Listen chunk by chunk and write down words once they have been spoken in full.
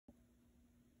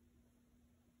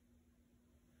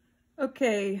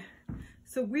Okay,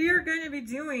 so we are going to be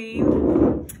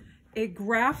doing a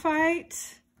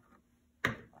graphite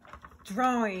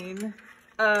drawing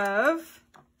of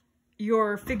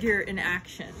your figure in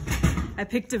action. I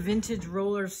picked a vintage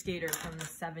roller skater from the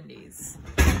 70s.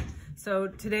 So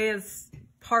today is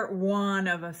part one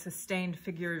of a sustained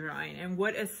figure drawing. And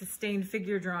what a sustained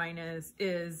figure drawing is,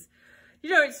 you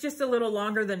know, it's just a little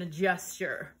longer than a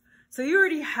gesture. So you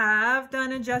already have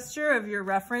done a gesture of your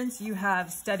reference. You have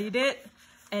studied it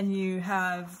and you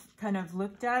have kind of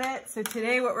looked at it. So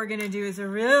today what we're going to do is a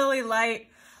really light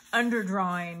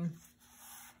underdrawing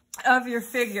of your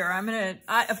figure.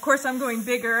 Of course I'm going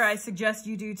bigger. I suggest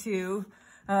you do too.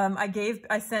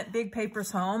 I sent big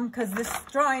papers home because this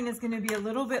drawing is going to be a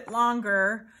little bit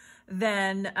longer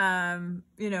than,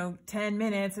 you know, 10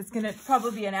 minutes. It's going to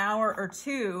probably be an hour or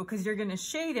two because you're going to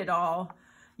shade it all.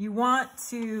 You want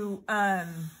to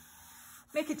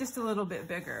make it just a little bit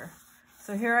bigger.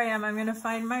 So here I am. I'm going to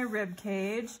find my rib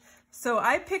cage. So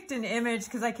I picked an image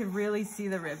because I could really see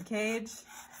the rib cage.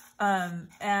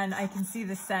 And I can see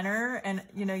the center. And,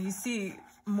 you know, you see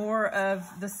more of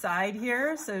the side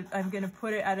here. So I'm going to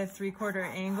put it at a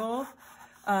 3/4 angle.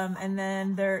 And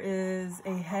then there is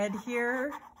a head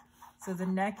here. So the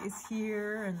neck is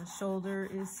here and the shoulder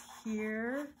is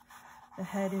here. The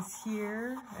head is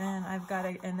here, and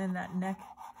and then that neck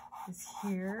is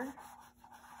here,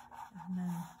 and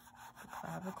then the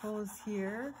clavicle is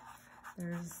here.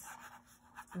 There's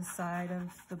the side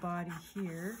of the body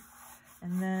here,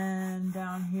 and then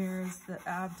down here is the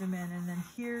abdomen, and then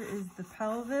here is the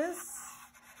pelvis.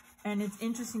 And it's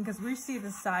interesting because we see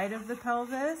the side of the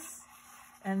pelvis,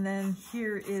 and then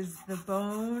here is the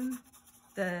bone,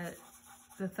 the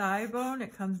thigh bone.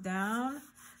 It comes down.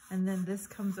 And then this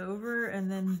comes over,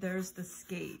 and then there's the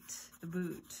skate, the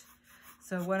boot.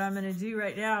 So what I'm going to do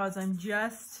right now is I'm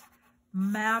just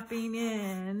mapping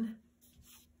in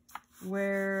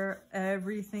where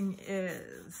everything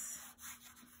is.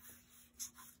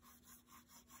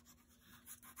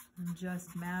 I'm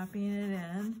just mapping it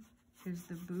in. Here's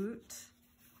the boot.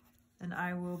 And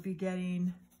I will be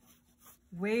getting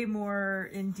way more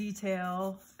in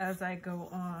detail as I go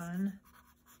on.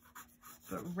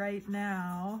 But right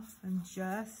now, I'm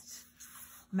just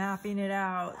mapping it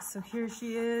out. So here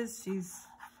she is.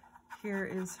 Here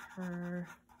is her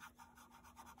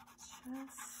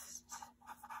chest,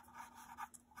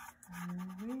 her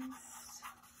waist,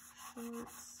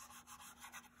 shorts.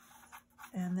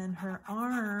 And then her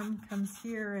arm comes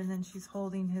here, and then she's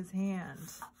holding his hand.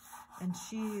 And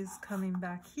she's coming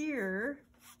back here,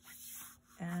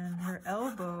 and her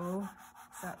elbow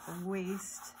is at the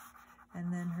waist.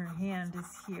 And then her hand is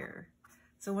here.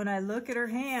 So when I look at her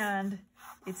hand,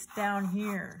 it's down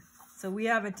here. So we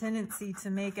have a tendency to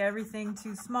make everything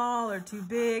too small or too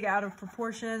big, out of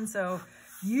proportion. So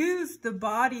use the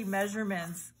body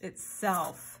measurements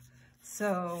itself.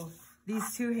 So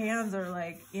these two hands are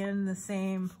like in the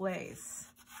same place.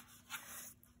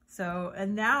 So,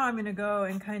 and now I'm gonna go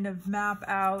and kind of map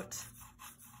out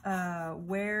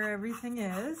where everything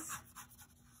is.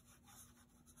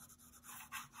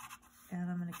 And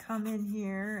I'm going to come in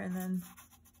here, and then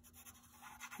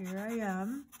here I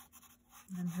am,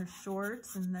 and her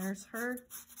shorts, and there's her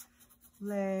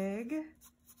leg.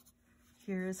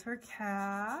 Here's her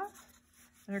calf.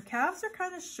 And her calves are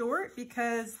kind of short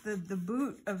because the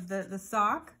boot of the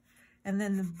sock and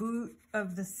then the boot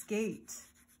of the skate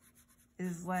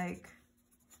is like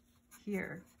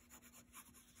here.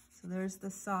 So there's the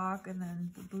sock and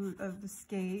then the boot of the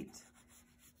skate,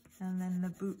 and then the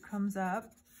boot comes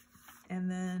up. And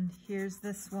then here's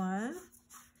this one,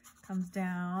 comes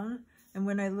down. And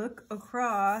when I look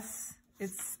across,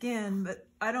 it's skin, but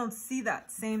I don't see that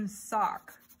same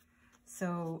sock.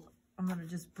 So I'm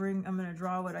gonna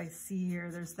draw what I see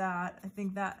here. There's that. I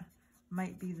think that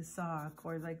might be the sock,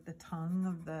 or like the tongue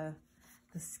of the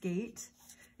skate.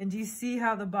 And do you see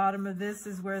how the bottom of this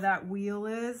is where that wheel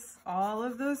is? All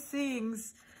of those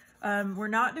things. We're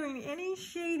not doing any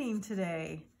shading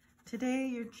today. Today,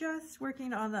 you're just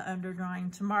working on the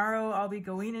underdrawing. Tomorrow, I'll be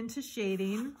going into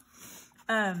shading.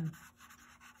 I'm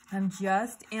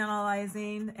just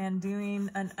analyzing and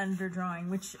doing an underdrawing,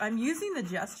 which I'm using the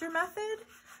gesture method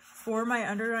for my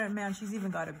underdrawing. Man, she's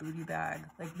even got a booty bag.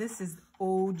 Like, this is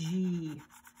OG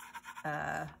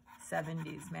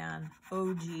 70s, man.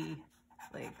 OG.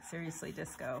 Like, seriously,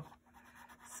 disco.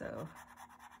 So,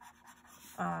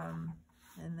 and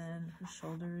then her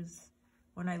shoulders.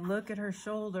 When I look at her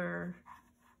shoulder,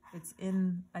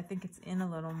 I think it's in a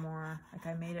little more. Like,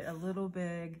 I made it a little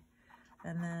big,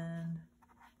 and then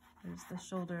there's the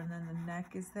shoulder, and then the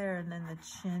neck is there, and then the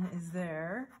chin is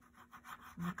there.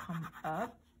 I'm gonna come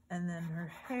up, And then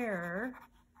her hair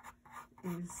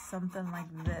is something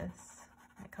like this.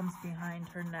 It comes behind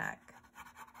her neck.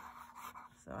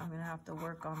 So I'm gonna have to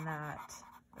work on that.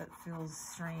 That feels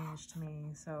strange to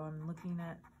me. So I'm looking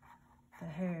at the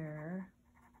hair.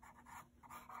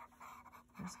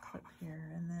 There's a clip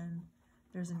here, and then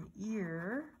there's an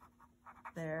ear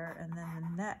there, and then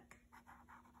the neck.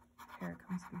 Hair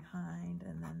comes behind,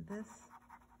 and then this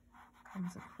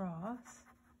comes across.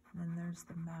 And then there's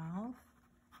the mouth,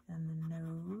 and the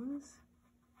nose,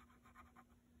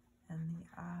 and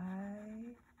the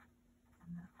eye,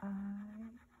 and the eye.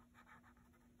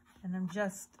 And I'm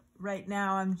just, right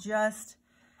now, I'm just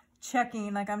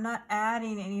checking, like I'm not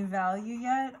adding any value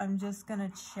yet. I'm just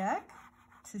gonna check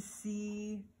to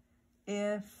see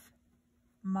if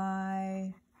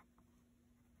my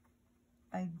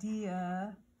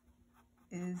idea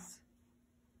is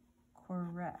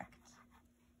correct.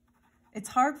 It's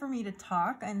hard for me to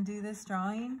talk and do this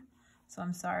drawing, so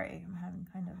I'm sorry. I'm having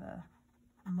kind of a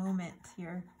moment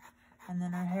here. And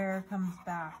then her hair comes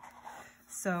back.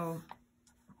 So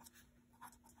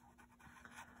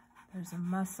there's a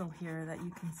muscle here that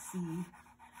you can see.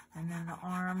 And then the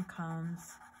arm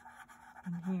comes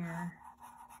in here.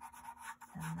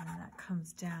 And then that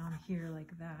comes down here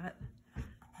like that.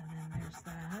 And then there's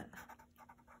that.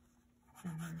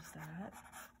 And there's that.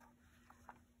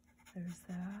 There's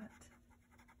that.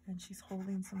 And she's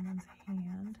holding someone's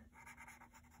hand.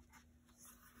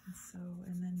 And so,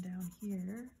 and then down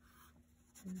here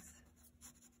is,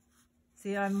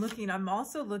 see, I'm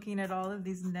also looking at all of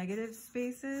these negative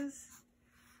spaces.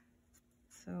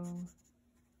 So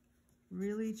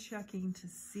really checking to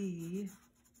see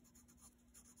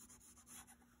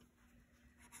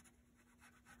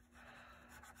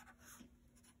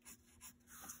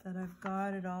that I've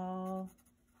got it all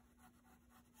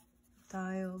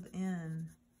dialed in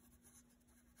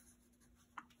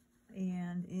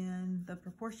and in the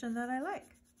proportion that I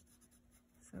like.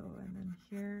 So, and then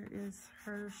here is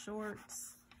her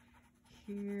shorts.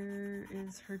 Here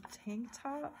is her tank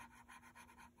top.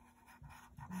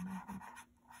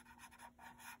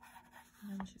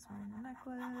 And then she's wearing a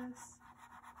necklace.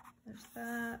 There's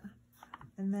that.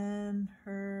 And then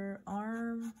her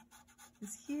arm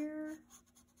is here.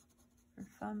 Her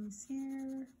thumb's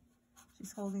here.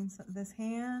 She's holding this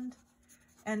hand.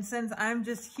 And since I'm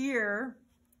just here,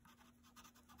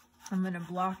 I'm gonna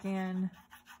block in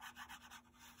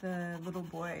the little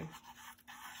boy.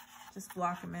 Just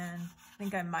block him in. I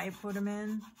think I might put him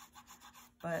in,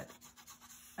 but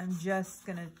I'm just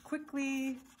gonna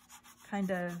quickly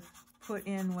kind of put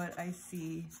in what I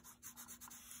see.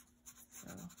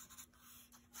 So.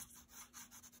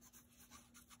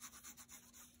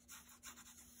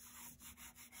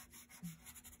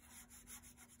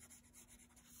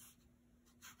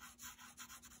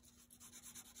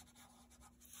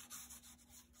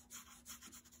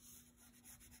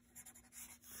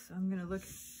 So I'm gonna look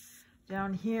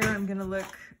down here. I'm gonna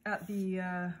look at the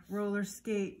roller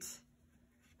skate.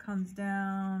 Comes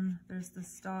down, there's the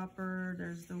stopper,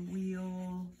 there's the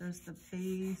wheel, there's the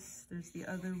base, there's the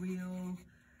other wheel,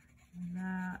 and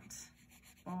that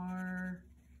bar,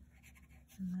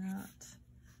 and that.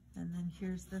 And then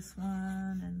here's this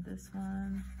one, and this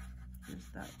one. Here's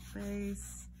that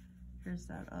base, here's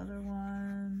that other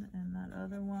one, and that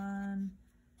other one.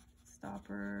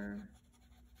 Stopper.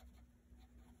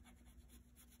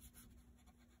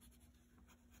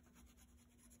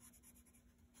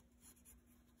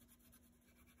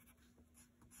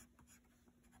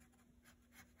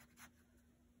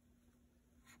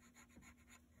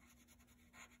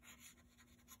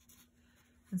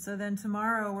 And so then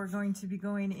tomorrow we're going to be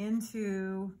going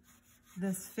into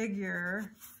this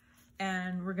figure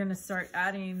and we're going to start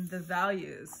adding the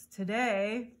values.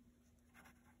 Today,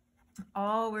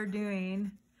 all we're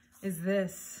doing is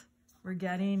this. We're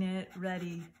getting it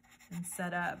ready and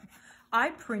set up. I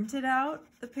printed out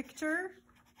the picture.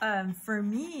 For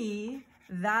me,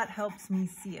 that helps me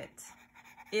see it.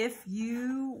 If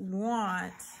you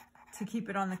want to keep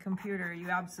it on the computer, you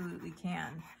absolutely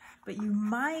can. But you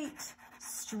might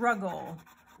struggle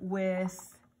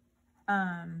with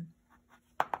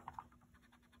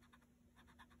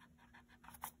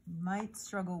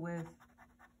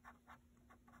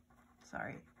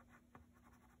sorry.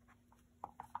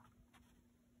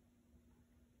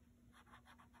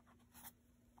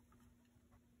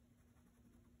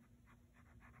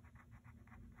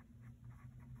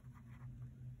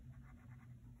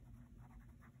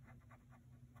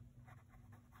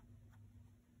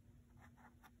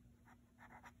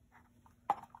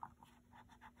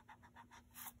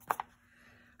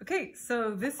 Okay,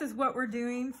 so this is what we're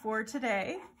doing for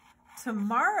today.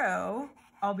 Tomorrow,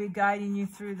 I'll be guiding you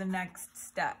through the next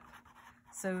step.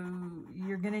 So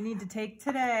you're gonna need to take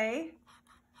today,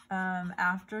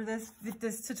 after this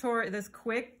tutorial, this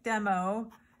quick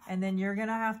demo, and then you're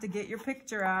gonna have to get your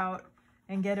picture out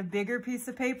and get a bigger piece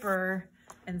of paper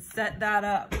and set that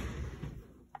up.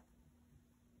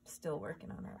 Still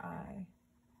working on her eye,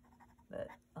 but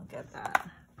I'll get that.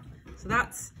 So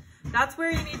that's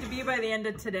where you need to be by the end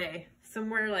of today,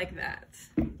 somewhere like that.